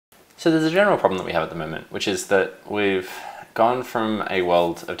So there's a general problem that we have at the moment, which is that we've gone from a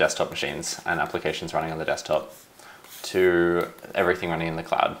world of desktop machines and applications running on the desktop to everything running in the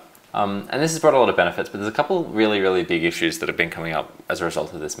cloud. And this has brought a lot of benefits, but there's a couple really big issues that have been coming up as a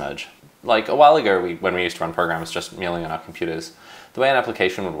result of this merge. Like a while ago, when we used to run programs just merely on our computers, the way an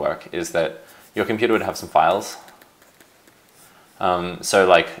application would work is that your computer would have some files. So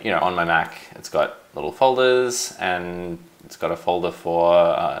like, on my Mac, it's got little folders, and it's got a folder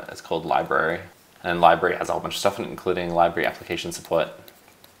for, it's called library. And library has a whole bunch of stuff in it, including library application support,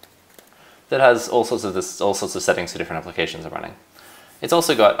 that has all sorts of settings for different applications are running. It's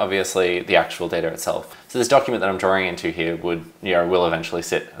also got, obviously, the actual data itself. So this document that I'm drawing into here will eventually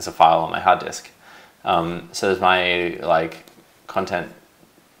sit as a file on my hard disk. So there's my content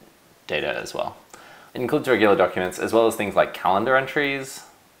data as well. It includes regular documents as well as things like calendar entries,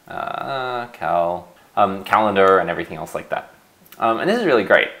 calendar, and everything else like that. And this is really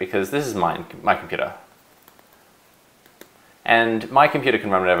great because this is my computer. And my computer can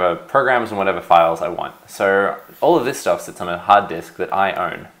run whatever programs and whatever files I want. So all of this stuff sits on a hard disk that I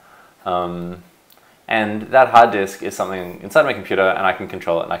own. And that hard disk is something inside my computer, and I can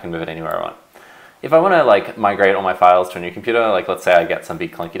control it and I can move it anywhere I want. If I want to migrate all my files to a new computer, let's say I get some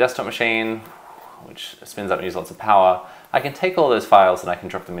big clunky desktop machine, which spins up and uses lots of power, I can take all those files and I can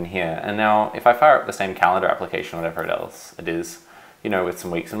drop them in here. And now if I fire up the same calendar application, whatever else it is, with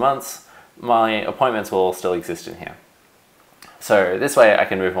some weeks and months, my appointments will all still exist in here. So this way I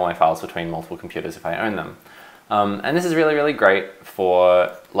can move all my files between multiple computers if I own them. And this is really great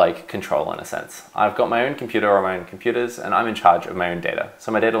for control in a sense. I've got my own computer or my own computers, and I'm in charge of my own data.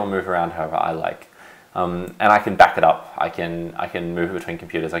 So my data will move around however I like. And I can back it up. I can move it between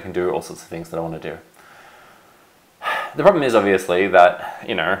computers. I can do all sorts of things that I want to do. The problem is obviously that,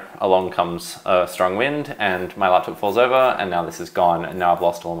 along comes a strong wind and my laptop falls over, and now this is gone, and now I've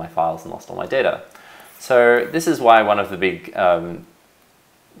lost all my files and lost all my data. So this is why one of the big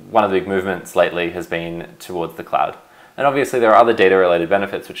movements lately has been towards the cloud. And obviously there are other data-related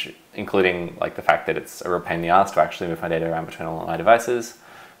benefits, including the fact that it's a real pain in the ass to actually move my data around between all of my devices.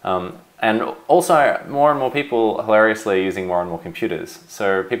 And also more and more people hilariously are using more and more computers.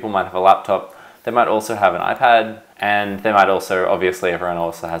 So people might have a laptop, they might also have an iPad, and they might also, obviously everyone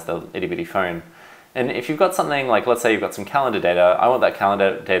also has the itty-bitty phone. And if you've got something let's say you've got some calendar data, I want that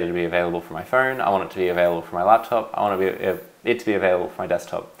calendar data to be available for my phone, I want it to be available for my laptop, I want it to be available for my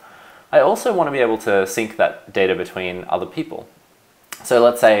desktop. I also want to be able to sync that data between other people. So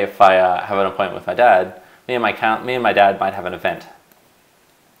let's say if I have an appointment with my dad, me and my dad might have an event.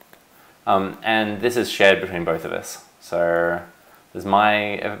 And this is shared between both of us. So there's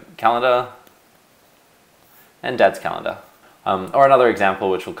my calendar and Dad's calendar. Or another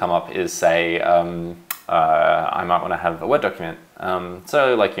example which will come up is, say, I might want to have a Word document.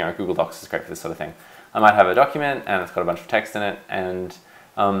 So Google Docs is great for this sort of thing. I might have a document and it's got a bunch of text in it, and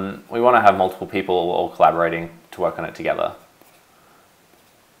we want to have multiple people all collaborating to work on it together.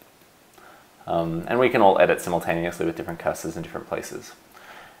 And we can all edit simultaneously with different cursors in different places.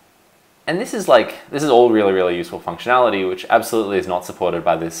 And this is all really useful functionality, which absolutely is not supported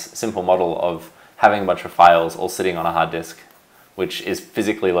by this simple model of having a bunch of files all sitting on a hard disk, which is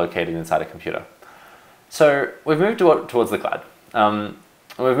physically located inside a computer. So we've moved towards the cloud.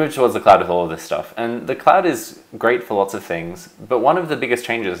 We've moved towards the cloud with all of this stuff. And the cloud is great for lots of things, but one of the biggest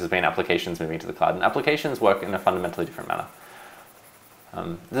changes has been applications moving to the cloud. And applications work in a fundamentally different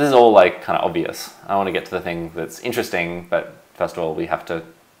manner. This is all kind of obvious. I want to get to the thing that's interesting, but first of all, we have to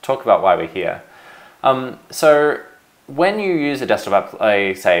talk about why we're here. So when you use a desktop app,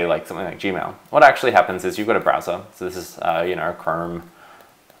 say something like Gmail, what actually happens is you've got a browser. So this is Chrome.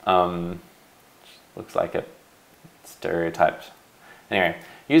 Looks like a stereotyped. Anyway,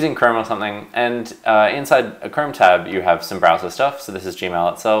 using Chrome or something, and inside a Chrome tab you have some browser stuff. So this is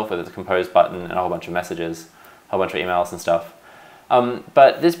Gmail itself with its compose button and a whole bunch of messages, a whole bunch of emails and stuff.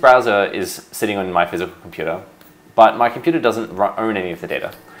 But this browser is sitting on my physical computer, but my computer doesn't own any of the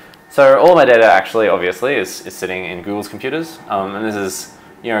data. So all my data actually, obviously, is sitting in Google's computers, and this is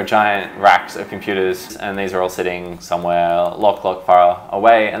giant racks of computers, and these are all sitting somewhere lock far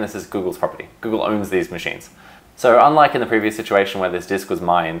away, and this is Google's property. Google owns these machines. So unlike in the previous situation where this disk was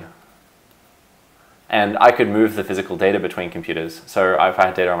mine, and I could move the physical data between computers, so if I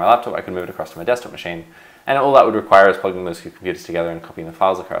had data on my laptop, I could move it across to my desktop machine, and all that would require is plugging those two computers together and copying the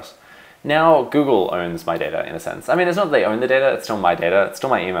files across. Now Google owns my data in a sense. I mean, it's not that they own the data, it's still my data, it's still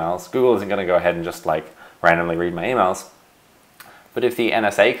my emails. Google isn't going to go ahead and just randomly read my emails. But if the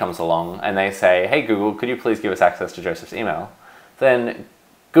NSA comes along and they say, hey Google, could you please give us access to Joseph's email? Then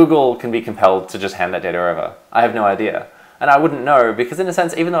Google can be compelled to just hand that data over. I have no idea. And I wouldn't know because in a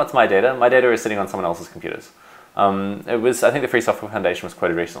sense, even though it's my data is sitting on someone else's computers. I think the Free Software Foundation was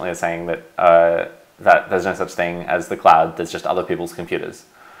quoted recently as saying that, that there's no such thing as the cloud, there's just other people's computers.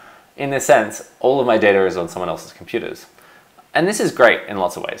 In this sense, all of my data is on someone else's computers. And this is great in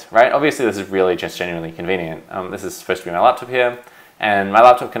lots of ways, right? Obviously, this is really just genuinely convenient. This is supposed to be my laptop here, and my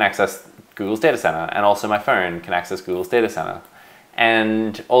laptop can access Google's data center, and also my phone can access Google's data center.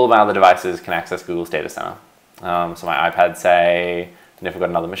 And all of my other devices can access Google's data center. So my iPad, say, and if I've got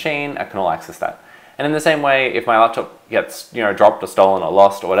another machine, I can all access that. And in the same way, if my laptop gets dropped or stolen or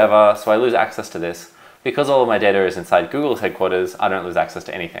lost or whatever, so I lose access to this, because all of my data is inside Google's headquarters, I don't lose access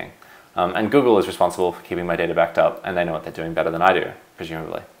to anything. And Google is responsible for keeping my data backed up, and they know what they're doing better than I do,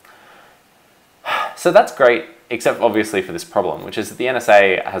 presumably. So that's great, except obviously for this problem, which is that the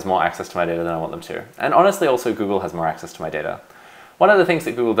NSA has more access to my data than I want them to. And honestly, also Google has more access to my data. One of the things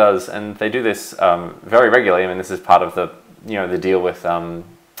that Google does, and they do this very regularly, I mean, this is part of the, the deal with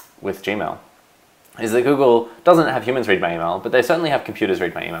Gmail, is that Google doesn't have humans read my email, but they certainly have computers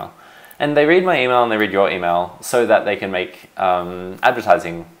read my email. And they read my email and they read your email so that they can make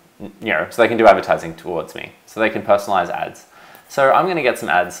advertising, so they can do advertising towards me. So they can personalize ads. So I'm going to get some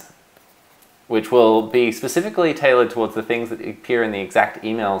ads which will be specifically tailored towards the things that appear in the exact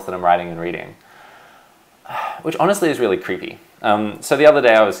emails that I'm writing and reading, which honestly is really creepy. So the other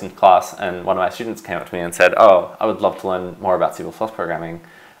day I was in class and one of my students came up to me and said, "Oh, I would love to learn more about C++ programming.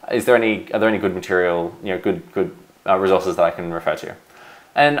 Are there any good material, good resources that I can refer to?"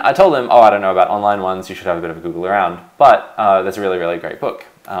 And I told him, "Oh, I don't know about online ones. You should have a bit of a Google around. But there's a really, really great book.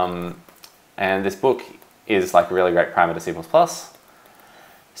 And this book is like a really great primer to C++.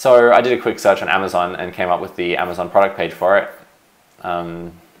 So I did a quick search on Amazon and came up with the Amazon product page for it. I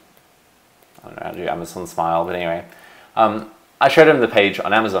don't know how to do Amazon Smile, but anyway. I showed him the page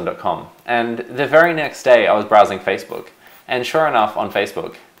on Amazon.com. And the very next day I was browsing Facebook. And sure enough, on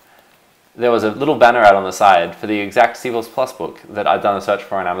Facebook, there was a little banner out on the side for the exact C++ book that I'd done a search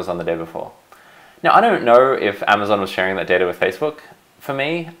for on Amazon the day before. Now, I don't know if Amazon was sharing that data with Facebook for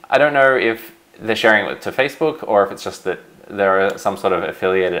me. I don't know if they're sharing it to Facebook or if it's just that they're some sort of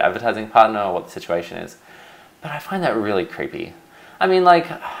affiliated advertising partner or what the situation is. But I find that really creepy. I mean, like,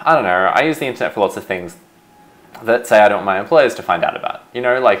 I don't know, I use the internet for lots of things that say I don't want my employers to find out about.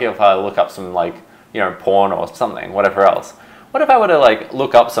 Like if I look up some porn or something, whatever else. What if I were to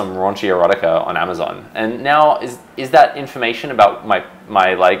look up some raunchy erotica on Amazon? And now is that information about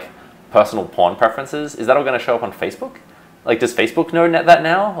my personal porn preferences, is that all going to show up on Facebook? Does Facebook know that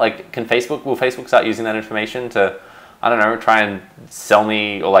now? Will Facebook start using that information to, I don't know, try and sell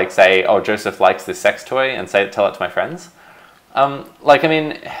me or say, "Oh, Joseph likes this sex toy," and tell it to my friends? I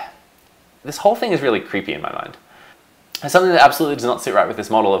mean, this whole thing is really creepy in my mind. It's something that absolutely does not sit right with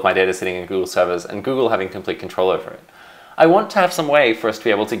this model of my data sitting in Google servers and Google having complete control over it. I want to have some way for us to be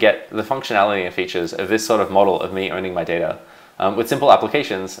able to get the functionality and features of this sort of model of me owning my data with simple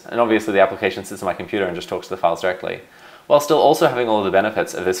applications, and obviously the application sits on my computer and just talks to the files directly, while still also having all of the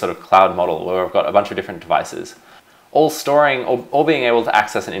benefits of this sort of cloud model where I've got a bunch of different devices, all storing or being able to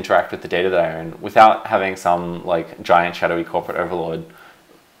access and interact with the data that I own without having some giant shadowy corporate overlord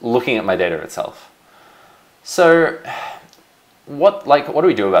looking at my data itself. So what do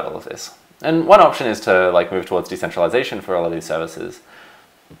we do about all of this? And one option is to move towards decentralization for all of these services.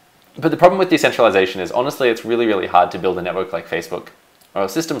 But the problem with decentralization is, honestly, it's really, really hard to build a network like Facebook, or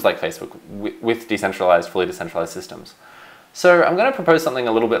systems like Facebook, with decentralized, fully decentralized systems. So I'm going to propose something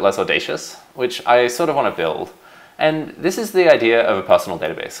a little bit less audacious, which I sort of want to build. And this is the idea of a personal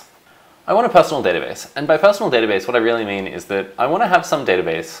database. I want a personal database. And by personal database, what I really mean is that I want to have some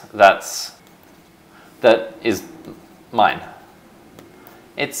database that is mine.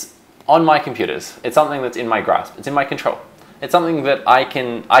 It's on my computers. It's something that's in my grasp. It's in my control. It's something that I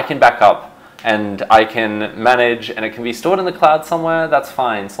can back up and I can manage, and it can be stored in the cloud somewhere. That's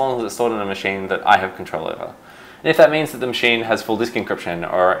fine, as long as it's stored in a machine that I have control over. And if that means that the machine has full disk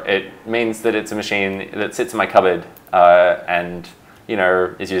encryption, or it means that it's a machine that sits in my cupboard and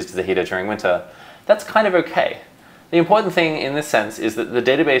is used as a heater during winter, that's kind of okay. The important thing in this sense is that the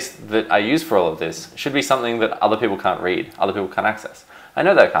database that I use for all of this should be something that other people can't read, other people can't access. I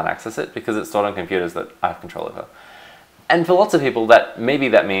know they can't access it because it's stored on computers that I have control over. And for lots of people, maybe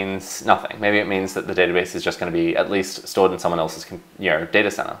that means nothing. Maybe it means that the database is just going to be at least stored in someone else's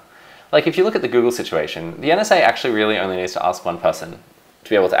data center. If you look at the Google situation, the NSA actually really only needs to ask one person to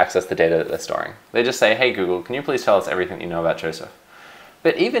be able to access the data that they're storing. They just say, "Hey Google, can you please tell us everything you know about Joseph?"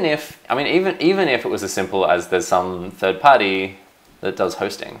 But even if it was as simple as there's some third party that does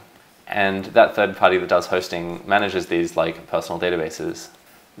hosting, and that third party that does hosting manages these personal databases,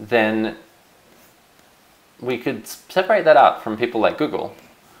 then we could separate that out from people like Google,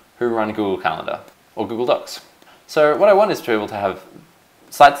 who run Google Calendar or Google Docs. So what I want is to be able to have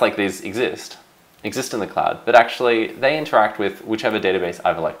sites like these exist in the cloud, but actually they interact with whichever database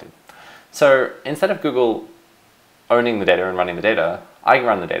I've elected. So instead of Google owning the data and running the data, I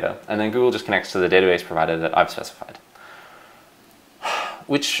run the data, and then Google just connects to the database provider that I've specified,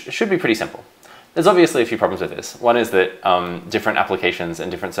 which should be pretty simple. There's obviously a few problems with this. One is that different applications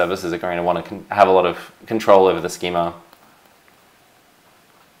and different services are going to want to have a lot of control over the schema.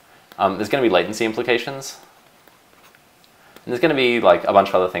 There's going to be latency implications. And there's going to be like a bunch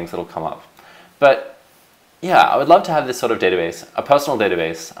of other things that'll come up. But yeah, I would love to have this sort of database, a personal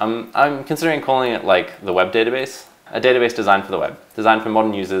database. I'm considering calling it like the web database, a database designed for the web, designed for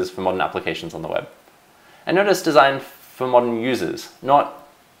modern users, for modern applications on the web. And notice designed for modern users, not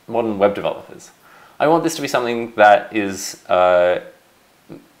modern web developers. I want this to be something that is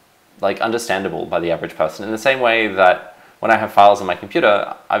like understandable by the average person in the same way that when I have files on my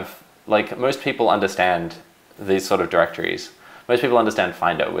computer, like most people understand these sort of directories. Most people understand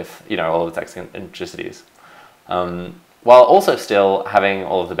Finder with all of its eccentricities, while also still having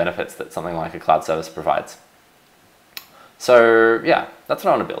all of the benefits that something like a cloud service provides. So yeah, that's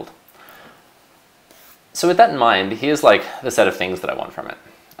what I want to build. So with that in mind, here's like the set of things that I want from it.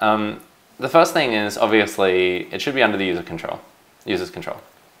 The first thing is obviously it should be under the user's control.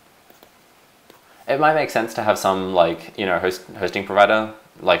 It might make sense to have some like hosting provider,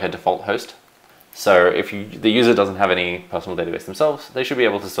 like a default host. So if the user doesn't have any personal database themselves, they should be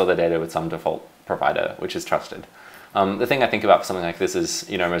able to store their data with some default provider, which is trusted. The thing I think about for something like this is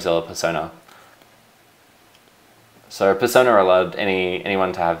Mozilla Persona. So Persona allowed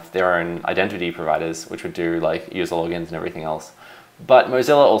anyone to have their own identity providers, which would do like user logins and everything else. But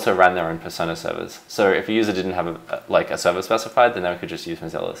Mozilla also ran their own Persona servers. So if a user didn't have a server specified, then they could just use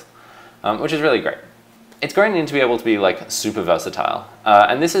Mozilla's, which is really great. It's going to need to be able to be like super versatile,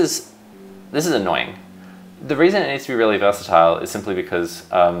 and this is annoying. The reason it needs to be really versatile is simply because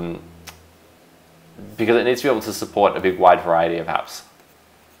it needs to be able to support a big wide variety of apps.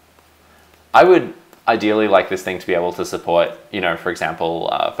 I would ideally like this thing to be able to support, for example,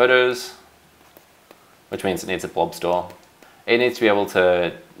 photos, which means it needs a blob store. It needs to be able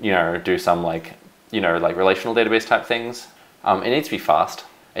to, do some like relational database type things. It needs to be fast.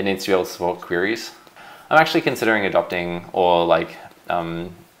 It needs to be able to support queries. I'm actually considering adopting or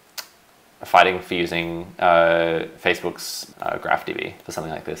fighting for using Facebook's GraphDB for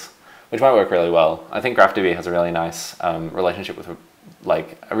something like this, which might work really well. I think GraphDB has a really nice relationship with a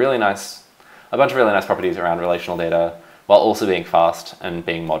bunch of really nice properties around relational data, while also being fast and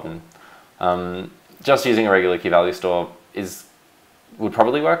being modern. Just using a regular key value store would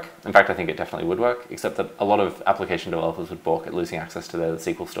probably work. In fact, I think it definitely would work, except that a lot of application developers would balk at losing access to their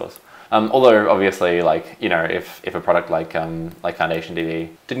SQL stores. Although obviously, if a product like FoundationDB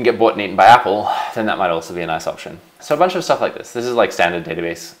didn't get bought and eaten by Apple, then that might also be a nice option. So a bunch of stuff like this. This is like standard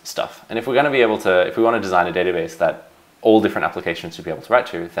database stuff. And if we're going to be able to, if we want to design a database that all different applications should be able to write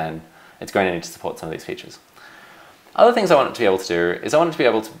to, then it's going to need to support some of these features. Other things I want it to be able to do is I want it to be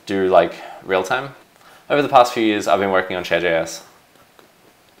able to do like real time. Over the past few years, I've been working on Share.js.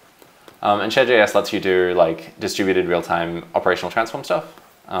 And Share.js lets you do like distributed real-time operational transform stuff.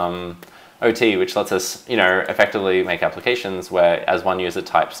 OT, which lets us, effectively make applications where as one user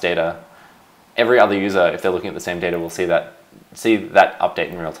types data, every other user, if they're looking at the same data, will see that update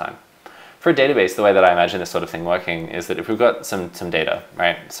in real time. For a database, the way that I imagine this sort of thing working is that if we've got some data,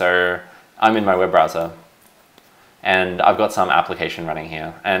 right? So I'm in my web browser and I've got some application running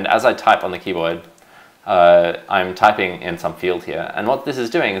here. And as I type on the keyboard, I'm typing in some field here. And what this is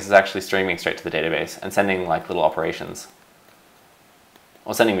doing is actually streaming straight to the database and sending like little operations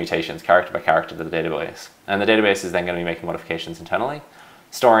or sending mutations character by character to the database. And the database is then going to be making modifications internally,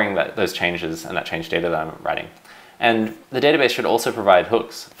 storing those changes and that change data that I'm writing. And the database should also provide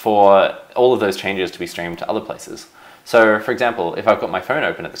hooks for all of those changes to be streamed to other places. So for example, if I've got my phone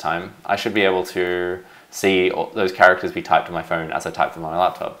open at the time, I should be able to see all those characters be typed on my phone as I type them on my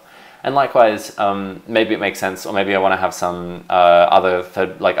laptop. And likewise, maybe it makes sense, or maybe I want to have some other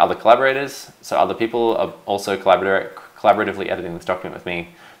collaborators, so other people are also collaboratively editing this document with me.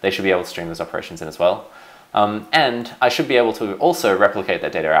 They should be able to stream those operations in as well. And I should be able to also replicate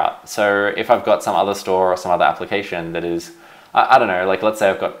that data out. So if I've got some other store or some other application that is, I don't know, like let's say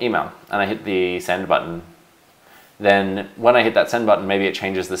I've got email and I hit the send button, then when I hit that send button, maybe it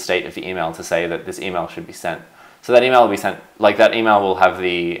changes the state of the email to say that this email should be sent. So that email will be sent, like that email will have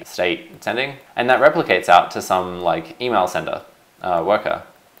the state sending, and that replicates out to some like email sender worker,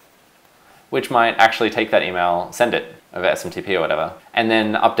 which might actually take that email, send it over SMTP or whatever, and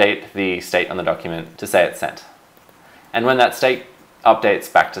then update the state on the document to say it's sent. And when that state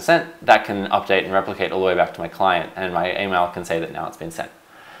updates back to sent, that can update and replicate all the way back to my client, and my email can say that now it's been sent.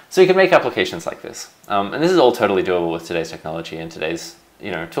 So you can make applications like this. And this is all totally doable with today's technology and today's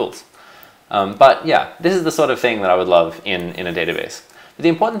tools. But yeah, this is the sort of thing that I would love in a database. But the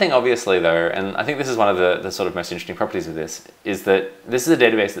important thing, obviously, though, and I think this is one of the sort of most interesting properties of this, is that this is a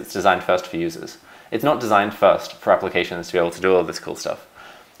database that's designed first for users. It's not designed first for applications to be able to do all this cool stuff.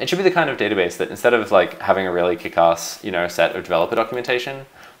 It should be the kind of database that instead of like having a really kick-ass set of developer documentation,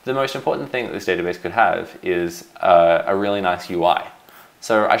 the most important thing that this database could have is a really nice UI.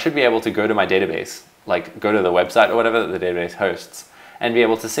 So I should be able to go to my database, like go to the website or whatever that the database hosts, and be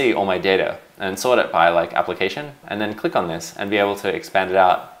able to see all my data and sort it by like application, and then click on this and be able to expand it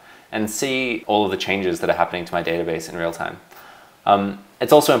out and see all of the changes that are happening to my database in real time.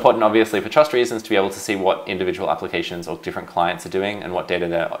 It's also important, obviously, for trust reasons to be able to see what individual applications or different clients are doing and what data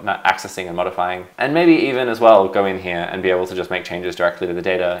they're accessing and modifying. And maybe even as well go in here and be able to just make changes directly to the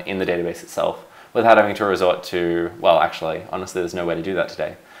data in the database itself without having to resort to, well, actually, honestly, there's no way to do that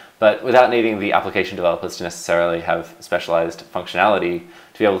today. But without needing the application developers to necessarily have specialized functionality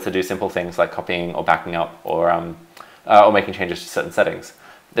to be able to do simple things like copying or backing up or making changes to certain settings.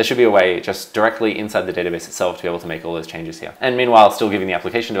 There should be a way just directly inside the database itself to be able to make all those changes here. And meanwhile, still giving the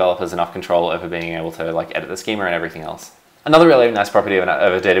application developers enough control over being able to like edit the schema and everything else. Another really nice property of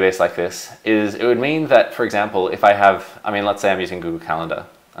a database like this is it would mean that, for example, if I have, let's say I'm using Google Calendar.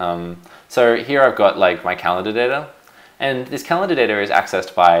 So here I've got like my calendar data, and this calendar data is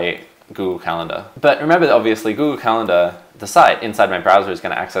accessed by Google Calendar. But remember that obviously Google Calendar, the site inside my browser, is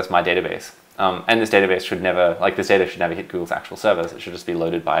going to access my database. And this database should never, this data should never hit Google's actual servers. It should just be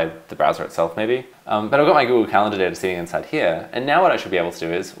loaded by the browser itself, maybe. But I've got my Google Calendar data sitting inside here. And now what I should be able to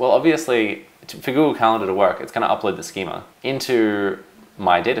do is, well, obviously, for Google Calendar to work, it's going to upload the schema into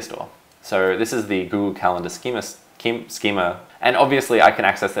my data store. So this is the Google Calendar schema. And obviously, I can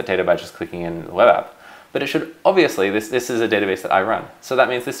access that data by just clicking in the web app. But it should, obviously, this is a database that I run. So that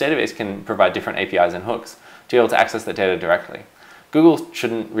means this database can provide different APIs and hooks to be able to access that data directly. Google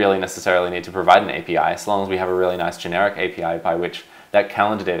shouldn't really necessarily need to provide an API so long as we have a really nice generic API by which that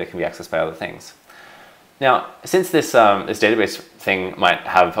calendar data can be accessed by other things. Now, since this database thing might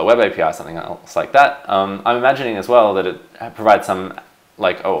have a web API or something else like that, I'm imagining as well that it provides some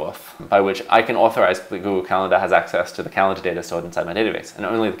OAuth by which I can authorize that Google Calendar has access to the calendar data stored inside my database, and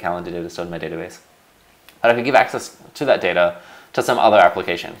only the calendar data stored in my database. But I can give access to that data to some other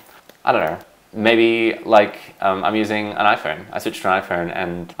application. I don't know. Maybe I'm using an iPhone. I switched to an iPhone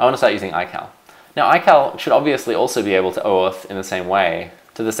and I want to start using iCal. Now iCal should obviously also be able to OAuth in the same way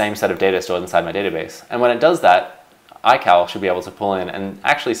to the same set of data stored inside my database. And when it does that, iCal should be able to pull in and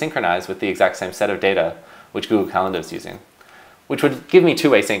actually synchronize with the exact same set of data which Google Calendar is using, which would give me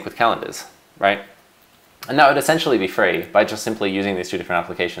two-way sync with calendars, right? And that would essentially be free by just simply using these two different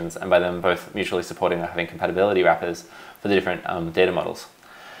applications and by them both mutually supporting or having compatibility wrappers for the different data models.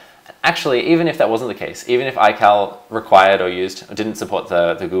 Actually, even if that wasn't the case, even if iCal required or didn't support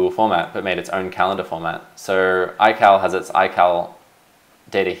the Google format, but made its own calendar format, so iCal has its iCal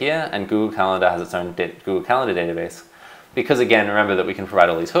data here, and Google Calendar has its own Google Calendar database, because again, remember that we can provide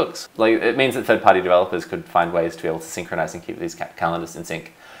all these hooks. It means that third-party developers could find ways to be able to synchronize and keep these calendars in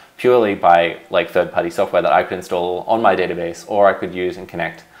sync purely by third-party software that I could install on my database, or I could use and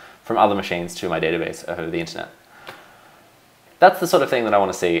connect from other machines to my database over the internet. That's the sort of thing that I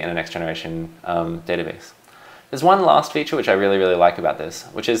want to see in a next generation database. There's one last feature which I really, really like about this,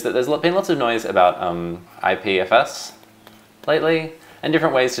 which is that there's been lots of noise about IPFS lately and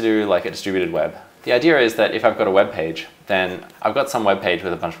different ways to do a distributed web. The idea is that if I've got a web page, then I've got some web page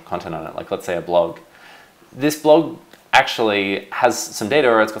with a bunch of content on it, let's say a blog. This blog actually has some data,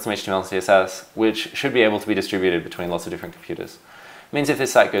 or it's got some HTML and CSS, which should be able to be distributed between lots of different computers. It means if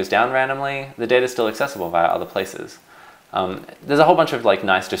this site goes down randomly, the data is still accessible via other places. There's a whole bunch of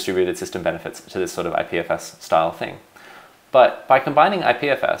nice distributed system benefits to this sort of IPFS style thing. But by combining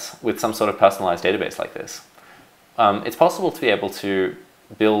IPFS with some sort of personalized database like this, it's possible to be able to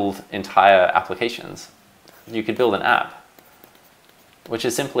build entire applications. You could build an app, which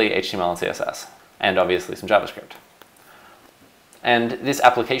is simply HTML and CSS, and obviously some JavaScript. And this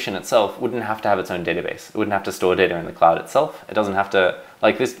application itself wouldn't have to have its own database. It wouldn't have to store data in the cloud itself. It doesn't have to,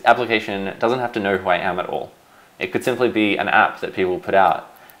 this application doesn't have to know who I am at all. It could simply be an app that people put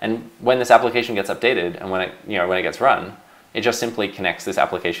out. And when this application gets updated and when it gets run, it just simply connects this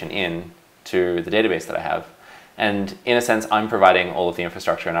application in to the database that I have. And in a sense, I'm providing all of the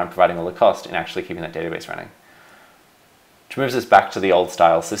infrastructure and I'm providing all the cost in actually keeping that database running. Which moves us back to the old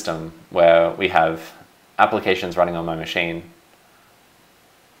style system where we have applications running on my machine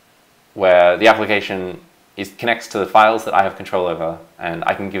where the application connects to the files that I have control over, and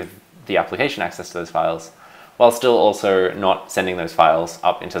I can give the application access to those files, while still also not sending those files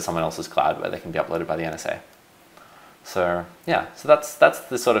up into someone else's cloud where they can be uploaded by the NSA. So yeah, so that's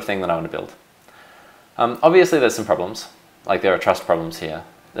the sort of thing that I want to build. Obviously there's some problems, like there are trust problems here.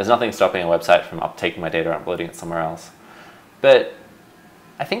 There's nothing stopping a website from taking my data and uploading it somewhere else. But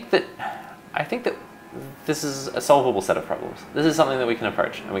I think that this is a solvable set of problems. This is something that we can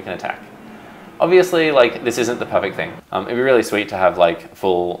approach and we can attack. Obviously, like, this isn't the perfect thing. It'd be really sweet to have like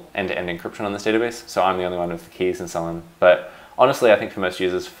full end-to-end encryption on this database, so I'm the only one with the keys and so on. But honestly, I think for most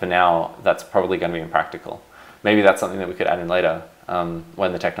users, for now, that's probably going to be impractical. Maybe that's something that we could add in later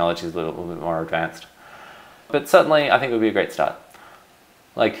when the technology is a little bit more advanced. But certainly, I think it would be a great start.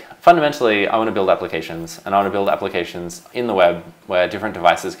 Like, fundamentally, I want to build applications, and I want to build applications in the web where different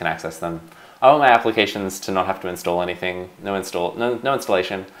devices can access them. I want my applications to not have to install anything, no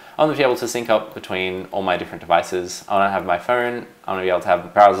installation. I want to be able to sync up between all my different devices. I want to have my phone, I want to be able to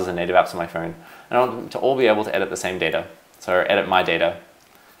have browsers and native apps on my phone, and I want them to all be able to edit the same data. So edit my data,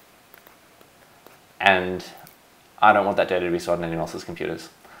 and I don't want that data to be stored on anyone else's computers.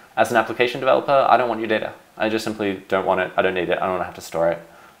 As an application developer, I don't want your data. I just simply don't want it, I don't need it, I don't want to have to store it.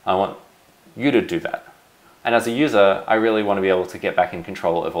 I want you to do that. And as a user, I really want to be able to get back in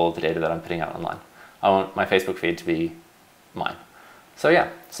control of all of the data that I'm putting out online. I want my Facebook feed to be mine. So yeah,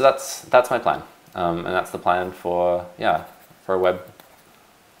 so that's my plan. And that's the plan for a web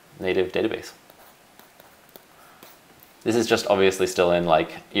native database. This is just obviously still in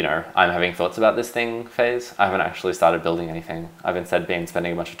like, I'm having thoughts about this thing phase. I haven't actually started building anything. I've instead been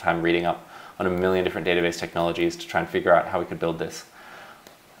spending a bunch of time reading up on a million different database technologies to try and figure out how we could build this.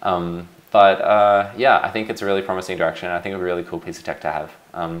 Yeah, I think it's a really promising direction. I think it would be a really cool piece of tech to have.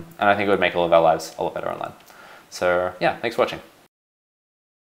 And I think it would make all of our lives a lot better online. So yeah, thanks for watching.